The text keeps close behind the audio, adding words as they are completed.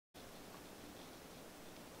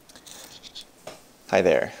Hi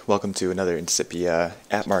there, welcome to another Incipia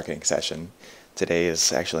app marketing session. Today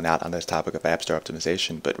is actually not on this topic of App Store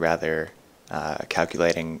optimization, but rather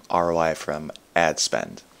calculating ROI from ad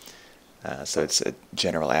spend. So it's a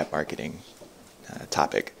general app marketing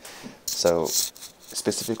topic. So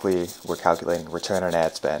specifically, we're calculating return on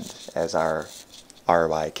ad spend as our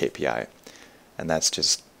ROI KPI. And that's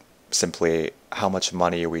just simply how much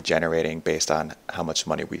money are we generating based on how much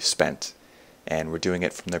money we've spent. And we're doing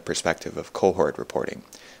it from the perspective of cohort reporting,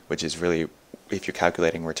 which is really, if you're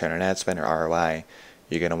calculating return on ad spend or ROI,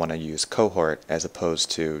 you're going to want to use cohort as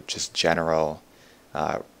opposed to just general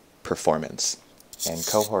performance. And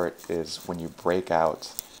cohort is when you break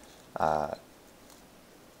out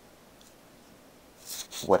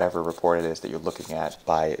whatever report it is that you're looking at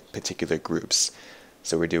by particular groups.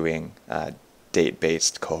 So we're doing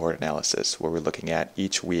date-based cohort analysis, where we're looking at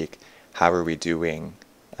each week, how are we doing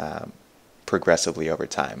progressively over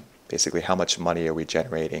time. Basically, how much money are we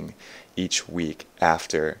generating each week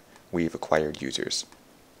after we've acquired users.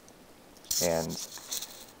 And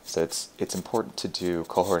so it's important to do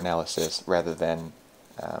cohort analysis rather than,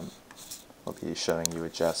 I'll be showing you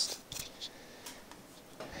it's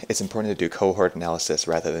important to do cohort analysis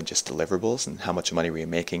rather than just deliverables and how much money we're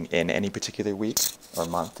making in any particular week or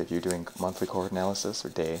month if you're doing monthly cohort analysis or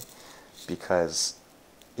day, because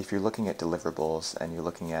if you're looking at deliverables and you're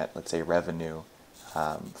looking at, let's say, revenue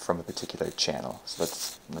from a particular channel, so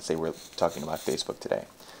let's say we're talking about Facebook today.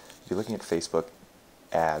 If you're looking at Facebook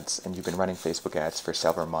ads and you've been running Facebook ads for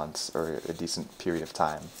several months or a decent period of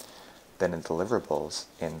time, then in deliverables,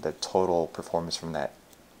 in the total performance from that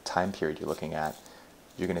time period you're looking at,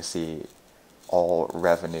 you're going to see all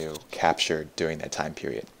revenue captured during that time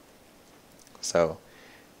period. So,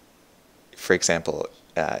 for example,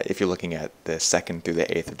 if you're looking at the 2nd through the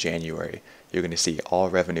 8th of January, you're going to see all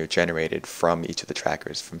revenue generated from each of the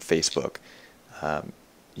trackers, from Facebook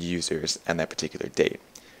users and that particular date.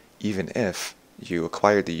 Even if you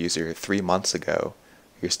acquired the user 3 months ago,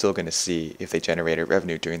 you're still going to see, if they generated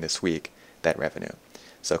revenue during this week, that revenue.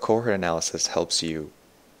 So cohort analysis helps you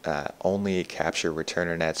only capture return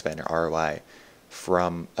on ad spend or ROI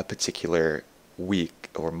from a particular week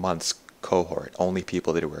or month's cohort, only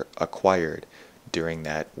people that were acquired during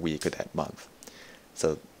that week or that month.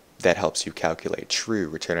 So that helps you calculate true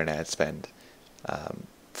return on ad spend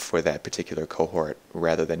for that particular cohort,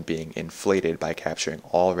 rather than being inflated by capturing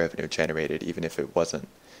all revenue generated even if it wasn't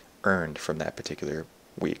earned from that particular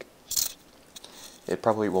week. It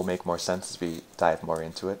probably will make more sense as we dive more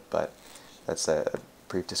into it, but that's a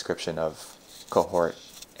brief description of cohort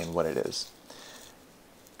and what it is.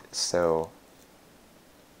 So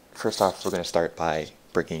first off, we're going to start by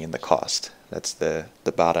bringing in the cost. That's the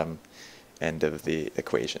bottom end of the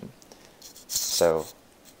equation. So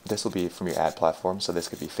this will be from your ad platform, so this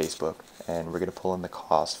could be Facebook, and we're going to pull in the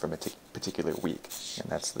cost from a particular week, and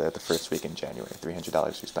that's the first week in January,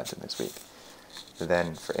 $300 we spent in this week.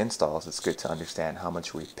 Then for installs, it's good to understand how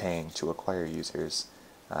much we're paying to acquire users.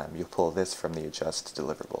 You'll pull this from the adjust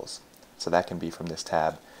deliverables. So that can be from this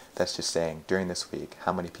tab. That's just saying during this week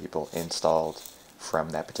how many people installed from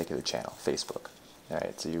that particular channel, Facebook.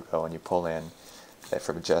 Alright, so you go and you pull in that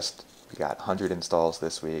from adjust, we got 100 installs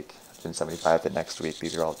this week, 175 the next week.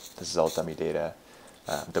 This is all dummy data.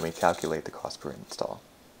 Then we calculate the cost per install.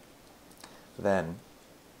 Then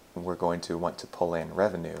we're going to want to pull in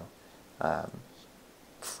revenue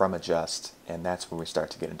from adjust, and that's when we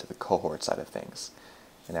start to get into the cohort side of things.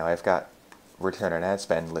 And now I've got return on ad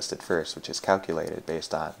spend listed first, which is calculated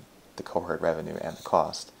based on the cohort revenue and the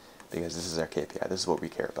cost, because this is our KPI. This is what we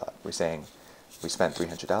care about. We're saying we spent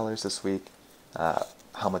 $300 this week.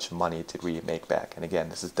 How much money did we make back? And again,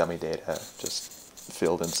 this is dummy data, just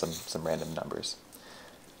filled in some random numbers.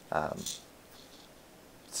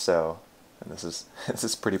 So, and this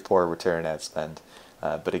is pretty poor return on ad spend,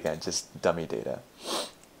 but again, just dummy data.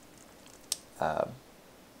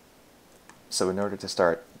 So in order to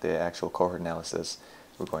start the actual cohort analysis,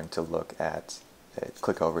 we're going to look at,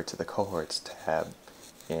 click over to the cohorts tab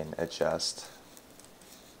in adjust.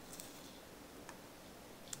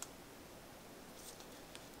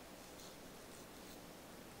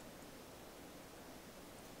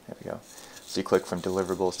 There we go. So you click from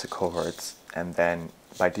deliverables to cohorts, and then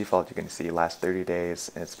by default you're going to see last 30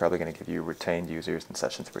 days, and it's probably going to give you retained users and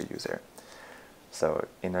sessions per user. So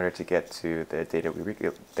in order to get to the data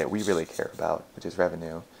that we really care about, which is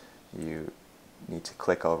revenue, you need to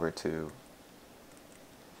click over to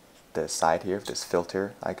the side here of this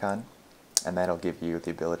filter icon, and that'll give you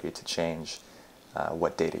the ability to change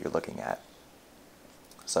what data you're looking at.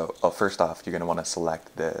 So first off, you're going to want to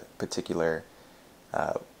select the particular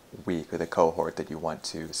week or the cohort that you want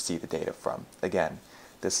to see the data from. Again,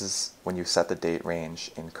 this is when you set the date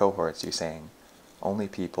range in cohorts, you're saying only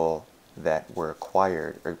people that were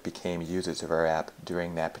acquired or became users of our app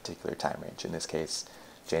during that particular time range. In this case,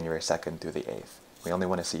 January 2nd through the 8th. We only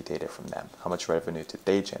want to see data from them. How much revenue did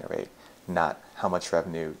they generate, not how much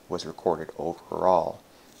revenue was recorded overall,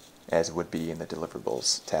 as would be in the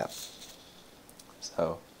deliverables tab.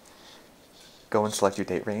 So go and select your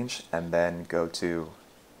date range, and then go to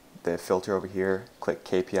the filter over here, click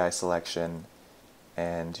KPI selection,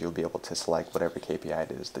 and you'll be able to select whatever KPI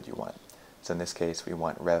it is that you want. So in this case, we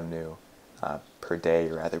want revenue per day,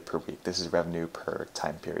 or rather per week. This is revenue per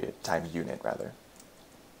time period, time unit rather.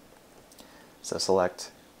 So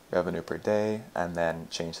select revenue per day, and then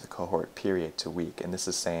change the cohort period to week. And this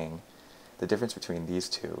is saying the difference between these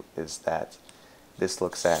two is that this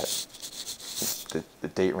looks at the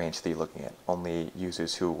date range that you're looking at, only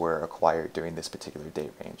users who were acquired during this particular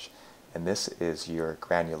date range. And this is your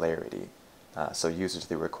granularity. So users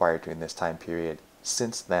that were acquired during this time period,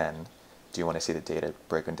 since then, do you want to see the data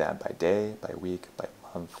broken down by day, by week, by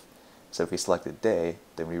month? So if we selected day,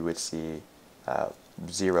 then we would see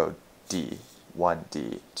 0D,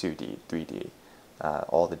 1D, 2D, 3D,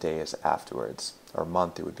 all the days afterwards. Or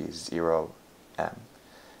month, it would be 0M.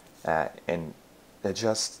 And it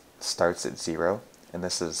just starts at 0, and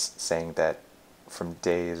this is saying that from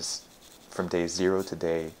day 0 to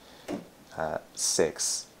day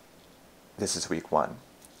 6, this is week 1.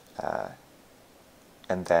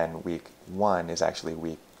 And then week 1 is actually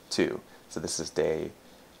week 2. So this is day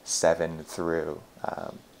 7 through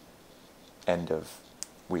end of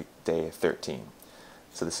week day 13.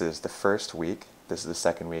 So this is the first week, this is the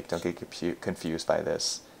second week, don't get confused by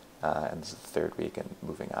this, and this is the third week, and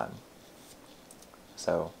moving on.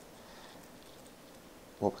 So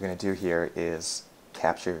what we're going to do here is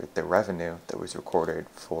capture the revenue that was recorded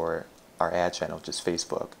for our ad channel, which is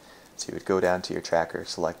Facebook. So you would go down to your tracker,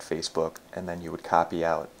 select Facebook, and then you would copy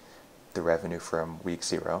out the revenue from week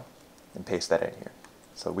 0 and paste that in here.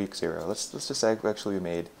 So week 0, let's just say actually we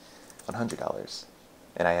made $100.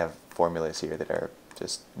 And I have formulas here that are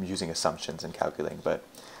just using assumptions and calculating, but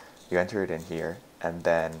you enter it in here, and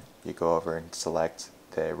then you go over and select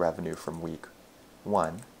the revenue from week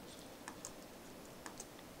 1,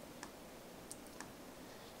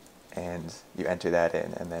 and you enter that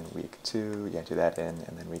in, and then week 2, you enter that in,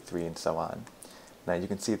 and then week 3, and so on. Now you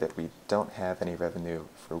can see that we don't have any revenue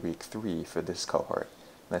for week 3 for this cohort,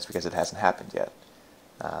 and that's because it hasn't happened yet.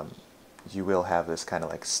 You will have this kind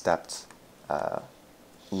of like stepped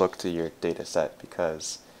look to your data set,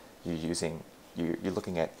 because you're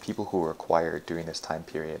looking at people who were acquired during this time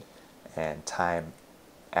period and time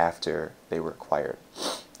after they were acquired.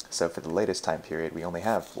 So for the latest time period, we only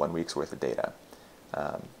have 1 week's worth of data.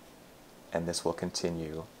 And this will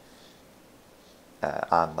continue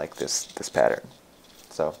on like this pattern.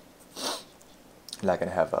 So you're not going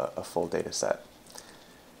to have a full data set.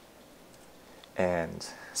 And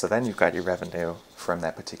so then you've got your revenue from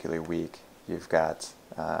that particular week. You've got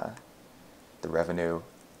the revenue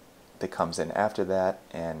that comes in after that,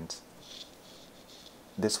 and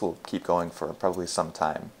this will keep going for probably some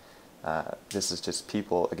time. This is just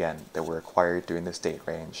people, again, that were acquired during this date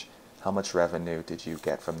range. How much revenue did you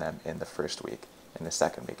get from them in the first week, in the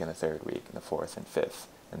second week, in the third week, in the fourth and fifth,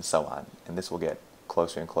 and so on. And this will get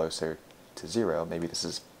closer and closer to 0. Maybe this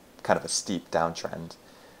is kind of a steep downtrend,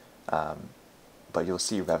 but you'll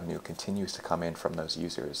see revenue continues to come in from those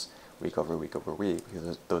users week over week over week,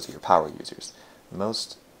 because those are your power users.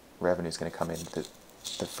 Most revenue is going to come in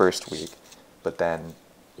the first week, but then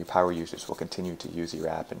your power users will continue to use your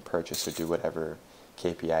app and purchase or do whatever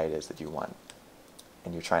KPI it is that you want.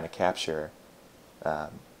 And you're trying to capture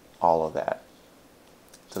all of that.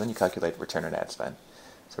 So then you calculate return on ad spend.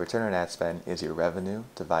 So return on ad spend is your revenue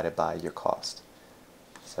divided by your cost.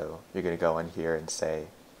 So you're going to go in here and say,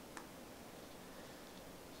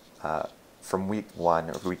 from week 1,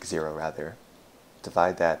 or week 0 rather,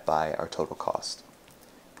 divide that by our total cost.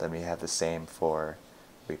 Then we have the same for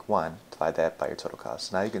week 1, divide that by your total cost.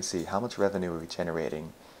 So now you can see how much revenue are we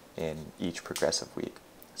generating in each progressive week.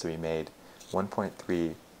 So we made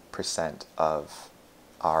 1.3% of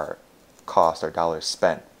our cost, our dollars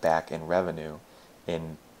spent, back in revenue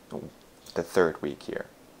in the third week here.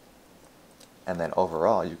 And then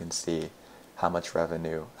overall, you can see how much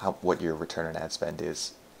revenue, what your return on ad spend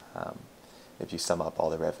is if you sum up all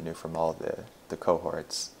the revenue from all the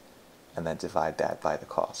cohorts and then divide that by the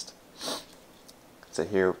cost. So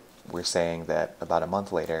here we're saying that about a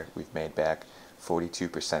month later, we've made back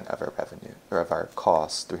 42% of our revenue, or of our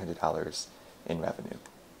costs, $300 in revenue.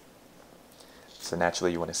 So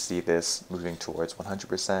naturally you want to see this moving towards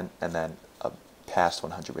 100% and then past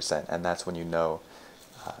 100%, and that's when you know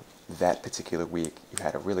that particular week you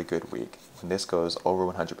had a really good week. When this goes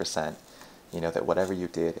over 100%, you know that whatever you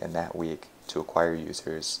did in that week to acquire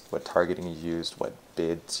users, what targeting you used, what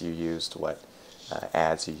bids you used, what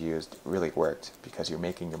ads you used, really worked because you're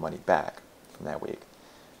making your money back from that week.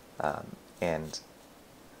 And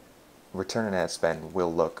return on ad spend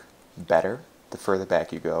will look better the further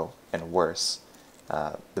back you go, and worse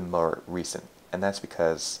the more recent. And that's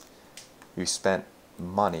because you spent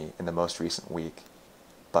money in the most recent week,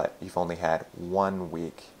 but you've only had 1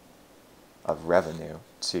 week of revenue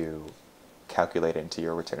to calculate into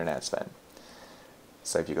your return on ad spend.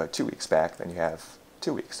 So if you go 2 weeks back, then you have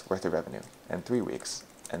 2 weeks worth of revenue, and 3 weeks,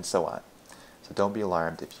 and so on. So don't be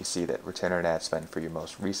alarmed if you see that return on ad spend for your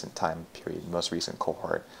most recent time period, most recent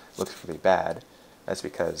cohort, looks really bad. That's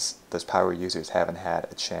because those power users haven't had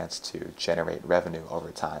a chance to generate revenue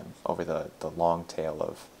over time, over the long tail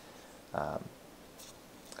of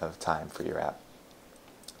time for your app.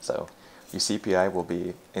 So your CPI will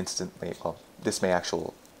be instantly, well, this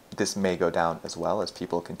may go down as well as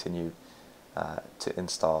people continue to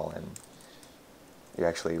install, and you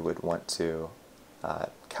actually would want to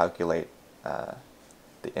calculate the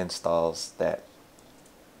installs that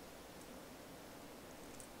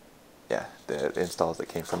the installs that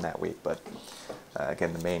came from that week. But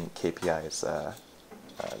again, the main KPI is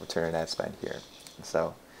return on ad spend here.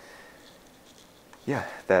 So yeah,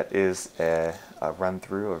 that is a run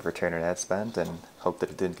through of return on ad spend, and hope that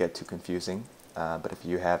it didn't get too confusing. But if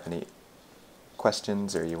you have any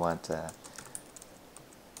questions, or you want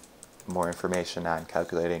more information on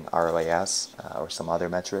calculating ROAS or some other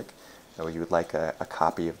metric, or you would like a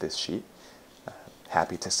copy of this sheet,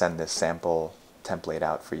 happy to send this sample template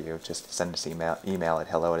out for you. Just send us email at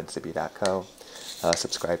hello@instabee.co.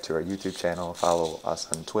 Subscribe to our YouTube channel, follow us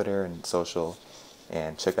on Twitter and social,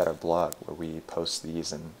 and check out our blog where we post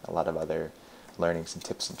these and a lot of other learnings and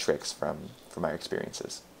tips and tricks from our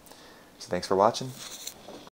experiences. So thanks for watching.